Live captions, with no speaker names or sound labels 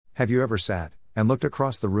Have you ever sat and looked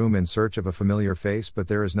across the room in search of a familiar face but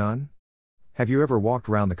there is none? Have you ever walked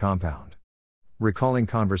round the compound, recalling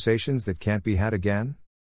conversations that can't be had again?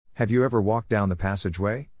 Have you ever walked down the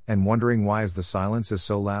passageway and wondering why the silence is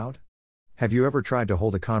so loud? Have you ever tried to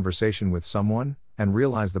hold a conversation with someone and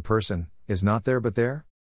realize the person is not there but there?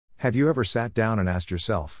 Have you ever sat down and asked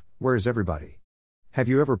yourself, where is everybody? Have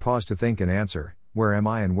you ever paused to think and answer, where am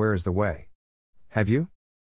I and where is the way? Have you?